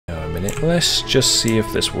minute, let's just see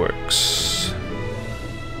if this works.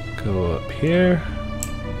 Go up here,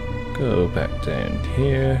 go back down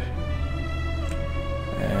here,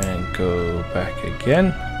 and go back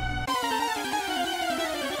again.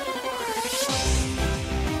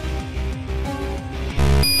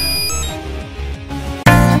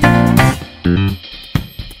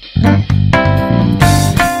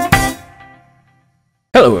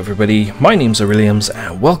 Hello everybody, my name's Arilliams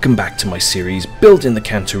and welcome back to my series Building the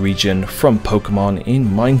Kanto region from Pokemon in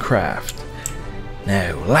Minecraft.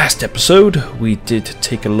 Now, last episode we did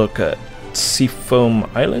take a look at Seafoam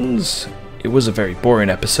Islands. It was a very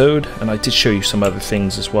boring episode and I did show you some other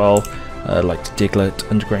things as well, like the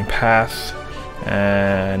Diglett underground path,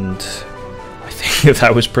 and I think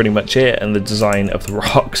that was pretty much it, and the design of the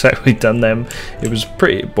rocks that we'd done them. It was a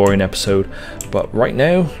pretty boring episode, but right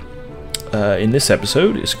now in this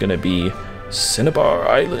episode it's going to be Cinnabar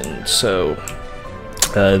Island. So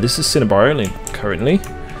this is Cinnabar Island currently.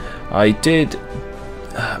 I did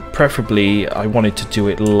preferably I wanted to do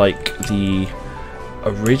it like the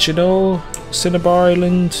original Cinnabar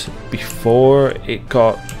Island before it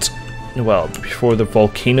got, well, before the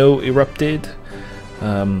volcano erupted.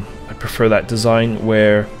 I prefer that design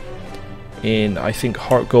where in, I think,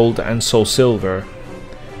 Heart Gold and Soul Silver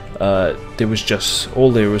there was just,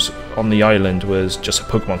 all there was on the island was just a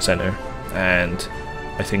Pokemon Center and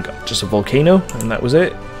I think just a volcano, and that was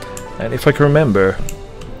it. And if I can remember,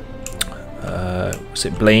 was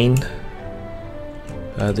it Blaine?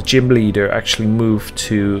 The gym leader actually moved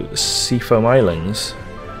to Seafoam Islands,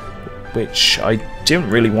 which I didn't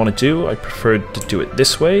really want to do. I preferred to do it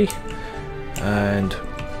this way. And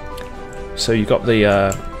so you got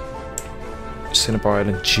the Cinnabar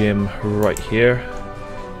Island gym right here.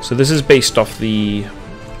 So this is based off the,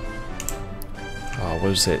 what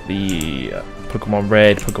was it, the Pokemon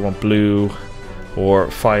Red, Pokemon Blue, or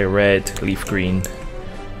Fire Red, Leaf Green,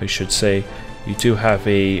 I should say. You do have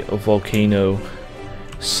a volcano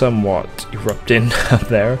somewhat erupting up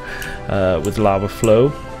there with lava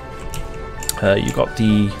flow. You got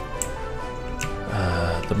the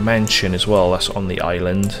mansion as well, that's on the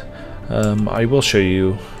island. I will show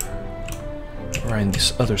you around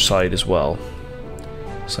this other side as well.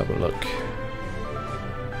 Let's have a look.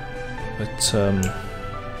 But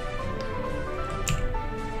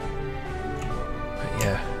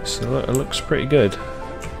yeah, so it looks pretty good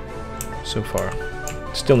so far.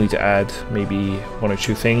 Still need to add maybe one or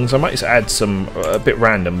two things. I might add some, a bit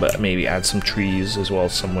random, but maybe add some trees as well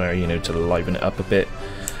somewhere, you know, to liven it up a bit.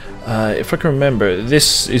 If I can remember,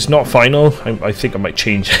 this is not final. I think I might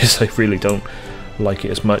change this. I really don't like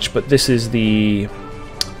it as much, but this is the,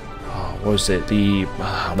 what was it, the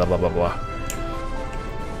blah blah blah blah.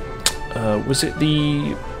 Was it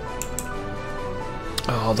the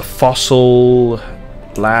the fossil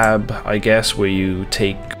lab, I guess, where you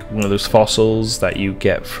take one of those fossils that you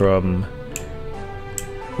get from,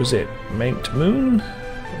 was it Mount Moon?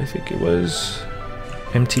 I think it was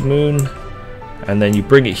Empty Moon, and then you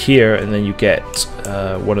bring it here and then you get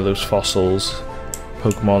one of those fossils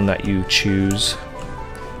Pokemon that you choose.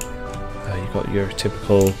 You got your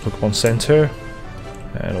typical Pokemon Center,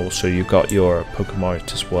 and also you got your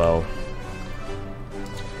Pokemart as well.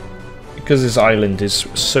 Because this island is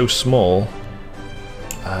so small,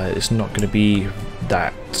 it's not going to be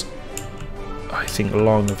that, I think,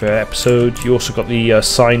 long of an episode. You also got the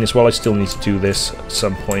sign as well. I still need to do this at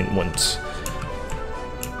some point once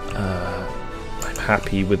I'm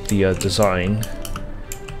happy with the design.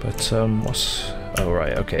 But what's, oh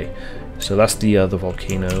right, okay. So that's the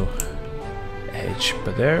volcano edge,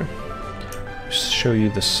 but there. Just show you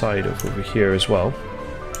the side of over here as well.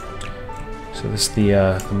 So this is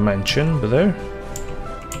the mansion, but there.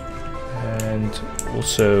 And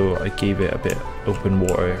also I gave it a bit open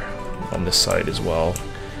water on this side as well.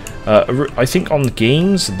 I think on the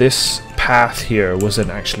games this path here wasn't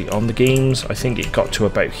actually on the games. I think it got to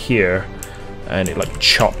about here and it like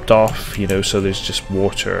chopped off, you know, so there's just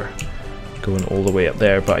water going all the way up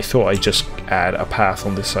there, but I thought I'd just add a path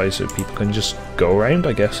on this side so people can just go around,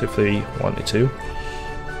 I guess, if they wanted to.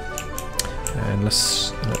 And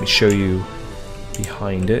let me show you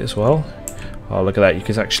behind it as well. Oh, look at that, you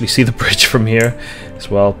can actually see the bridge from here as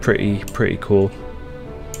well. Pretty cool.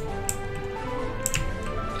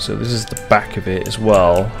 So this is the back of it as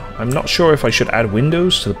well. I'm not sure if I should add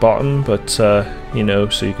windows to the bottom, but you know,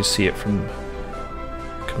 so you can see it from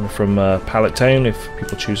coming from Pallet Town if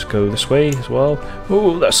people choose to go this way as well.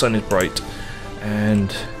 Oh, that sun is bright.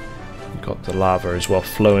 And you've got the lava as well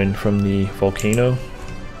flowing from the volcano.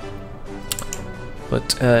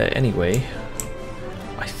 But anyway,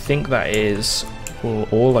 I think that is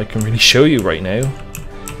all I can really show you right now.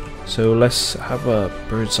 So let's have a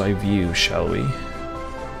bird's eye view, shall we?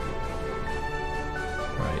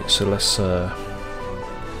 Right, so let's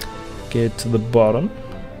get to the bottom.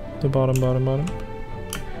 Bottom.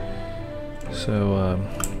 So,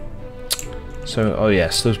 oh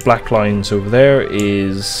yes, those black lines over there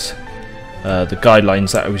is the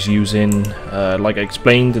guidelines that I was using. Like I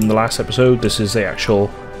explained in the last episode, this is the actual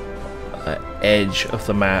edge of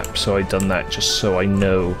the map, so I've done that just so I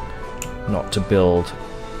know not to build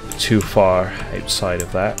too far outside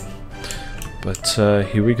of that. But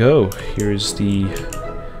here we go. Here's the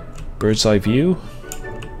bird's eye view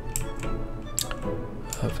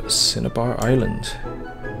of Cinnabar Island.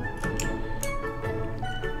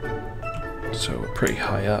 So we're pretty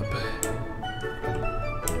high up.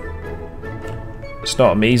 It's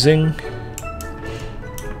not amazing,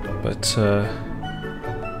 but I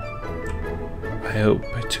hope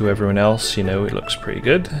to everyone else, you know, it looks pretty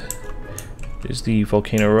good. There's the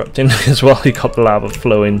volcano erupting as well. You got the lava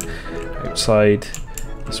flowing outside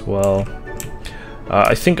as well.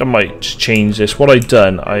 I think I might change this. What I've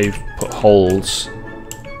done, I've put holes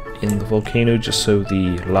in the volcano just so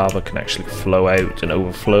the lava can actually flow out and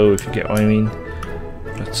overflow, if you get what I mean.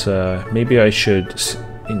 But maybe I should,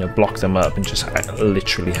 you know, block them up and just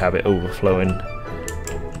literally have it overflowing.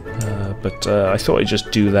 But I thought I'd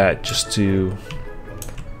just do that just to,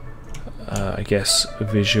 I guess,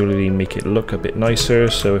 visually make it look a bit nicer.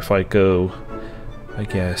 So if I go, I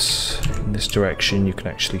guess, in this direction, you can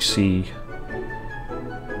actually see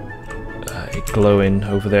it glowing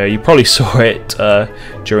over there. You probably saw it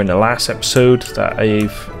during the last episode that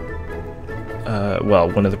I've,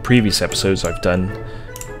 well, one of the previous episodes I've done,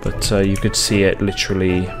 but you could see it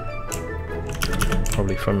literally,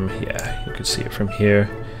 probably from, yeah, you could see it from here,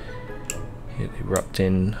 it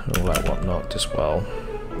erupting and all that whatnot as well.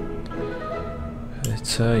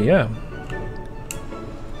 It's, yeah,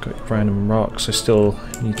 got random rocks. I still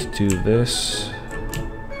need to do this,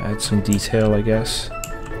 add some detail, I guess.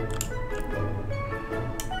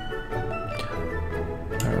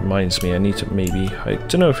 Reminds me, I need to maybe, I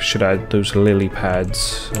don't know if I should add those lily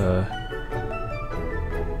pads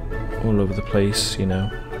all over the place, you know.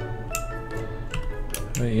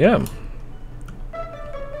 But yeah.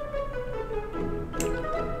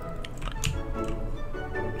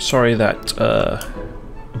 Sorry that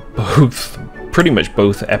pretty much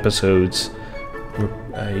both episodes,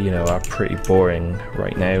 you know, are pretty boring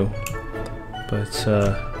right now. But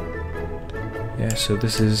yeah, so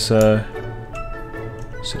this is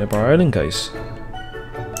Cinnabar Island, guys.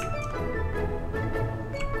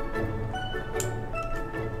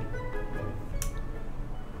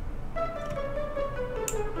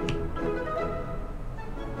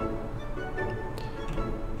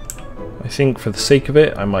 I think for the sake of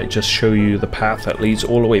it, I might just show you the path that leads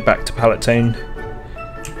all the way back to Pallet Town,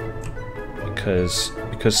 because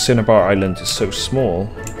Cinnabar Island is so small,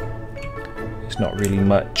 there's not really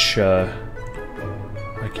much I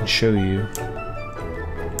can show you.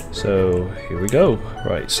 So here we go.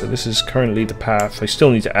 Right, so this is currently the path. I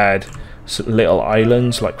still need to add some little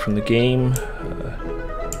islands like from the game.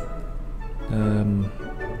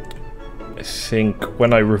 I think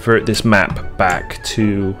when I revert this map back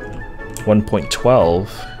to 1.12,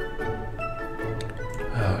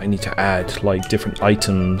 I need to add like different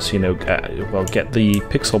items, you know, well, get the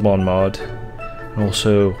Pixelmon mod and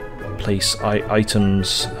also place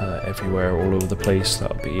items everywhere all over the place.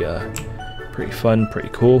 That'll be pretty fun, pretty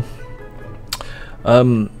cool.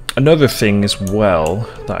 Another thing as well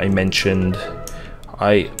that I mentioned,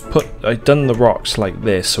 I've done the rocks like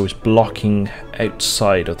this so it's blocking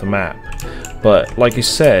outside of the map, but like I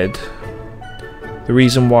said, the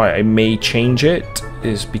reason why I may change it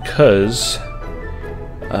is because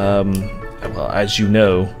well, as you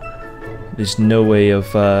know, there's no way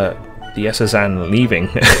of the SSN leaving.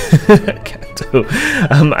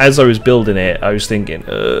 As I was building it, I was thinking,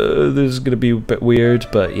 this is going to be a bit weird,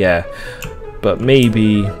 but yeah. But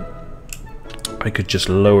maybe I could just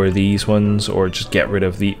lower these ones, or just get rid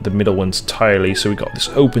of the middle ones entirely, so we got this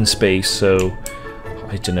open space. So,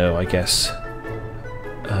 I don't know, I guess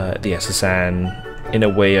the SSN, in a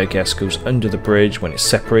way, I guess, goes under the bridge when it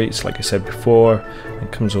separates, like I said before, and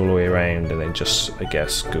comes all the way around, and then just, I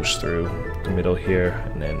guess, goes through the middle here,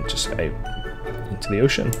 and then just out into the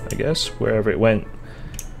ocean, I guess, wherever it went.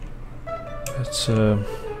 But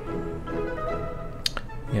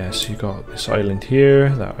yeah, so you got this island here,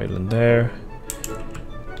 that island there,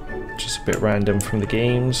 just a bit random from the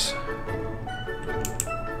games.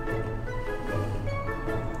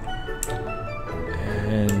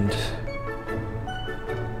 And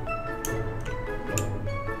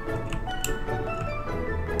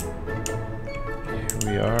here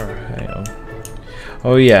we are. Hang on.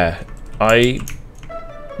 Oh yeah, I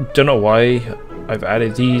don't know why I've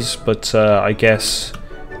added these, but I guess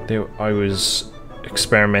I was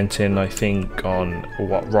experimenting, I think, on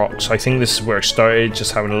what rocks. I think this is where I started,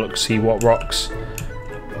 just having a look, see what rocks,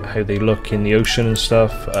 how they look in the ocean and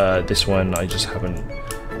stuff. This one I just haven't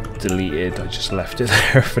deleted, I just left it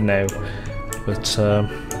there for now. But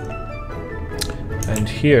and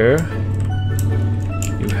here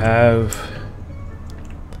you have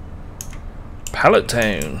Pallet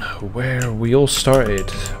Town, where we all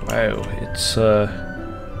started. Wow,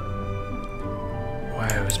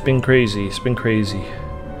 it's been crazy. It's been crazy.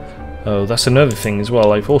 Oh, that's another thing as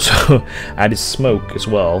well. I've also added smoke as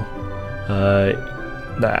well.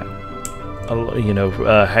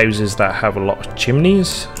 Houses that have a lot of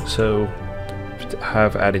chimneys, so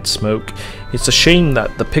have added smoke. It's a shame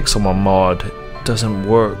that the Pixelmon mod doesn't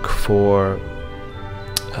work for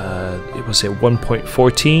it was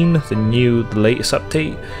 1.14, the latest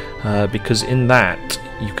update, because in that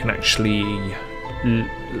you can actually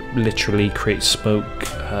literally create smoke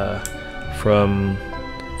from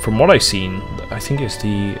what I've seen. I think it's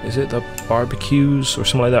the barbecues or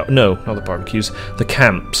something like that. No, not the barbecues, the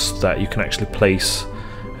camps that you can actually place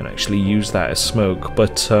and actually use that as smoke.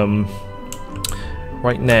 But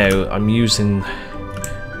right now I'm using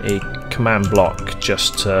a command block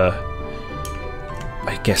just to,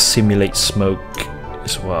 I guess, simulate smoke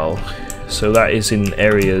as well. So that is in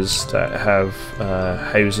areas that have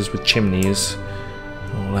houses with chimneys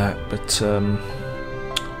and all that. But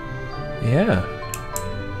yeah,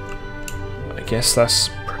 I guess that's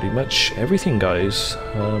pretty much everything, guys.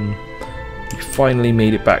 We finally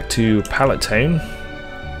made it back to Pallet Town.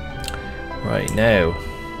 Right now,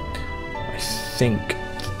 I think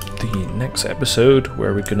the next episode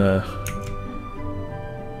where we're gonna,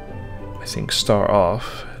 I think, start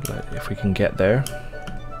off, if we can get there.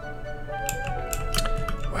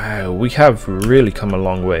 Wow, we have really come a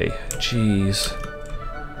long way. Jeez.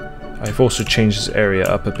 I've also changed this area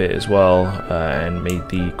up a bit as well, and made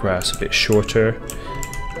the grass a bit shorter,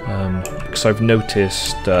 because I've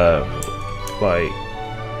noticed like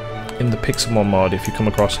in the Pixelmon mod, if you come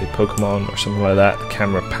across a Pokemon or something like that, the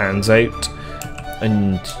camera pans out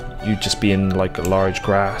and you just be in like a large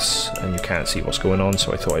grass and you can't see what's going on,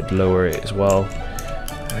 so I thought I'd lower it as well.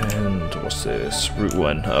 And what's this? Route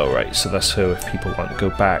 1. Oh right, so that's so if people want to go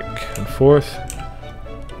back and forth.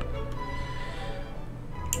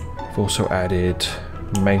 I've also added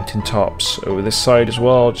mountain tops over this side as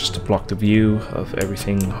well, just to block the view of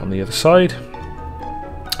everything on the other side.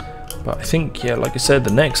 But I think, yeah, like I said,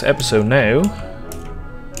 the next episode now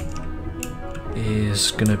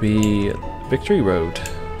is gonna be Victory Road.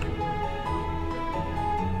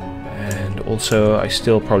 And also I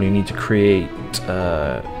still probably need to create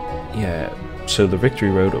yeah, so the Victory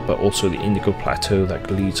Road, but also the Indigo Plateau that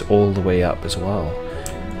leads all the way up as well.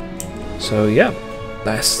 So yeah,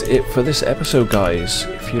 that's it for this episode, guys.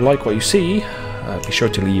 If you like what you see, be sure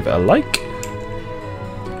to leave a like.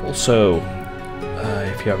 Also,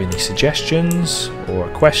 if you have any suggestions or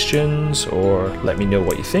questions, or let me know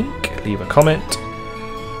what you think, leave a comment.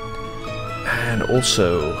 And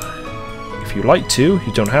also, if you like to,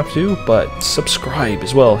 you don't have to, but subscribe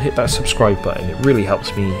as well. Hit that subscribe button, it really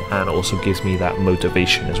helps me and also gives me that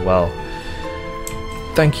motivation as well.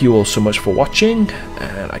 Thank you all so much for watching,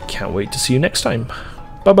 and I can't wait to see you next time.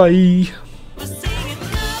 Bye bye!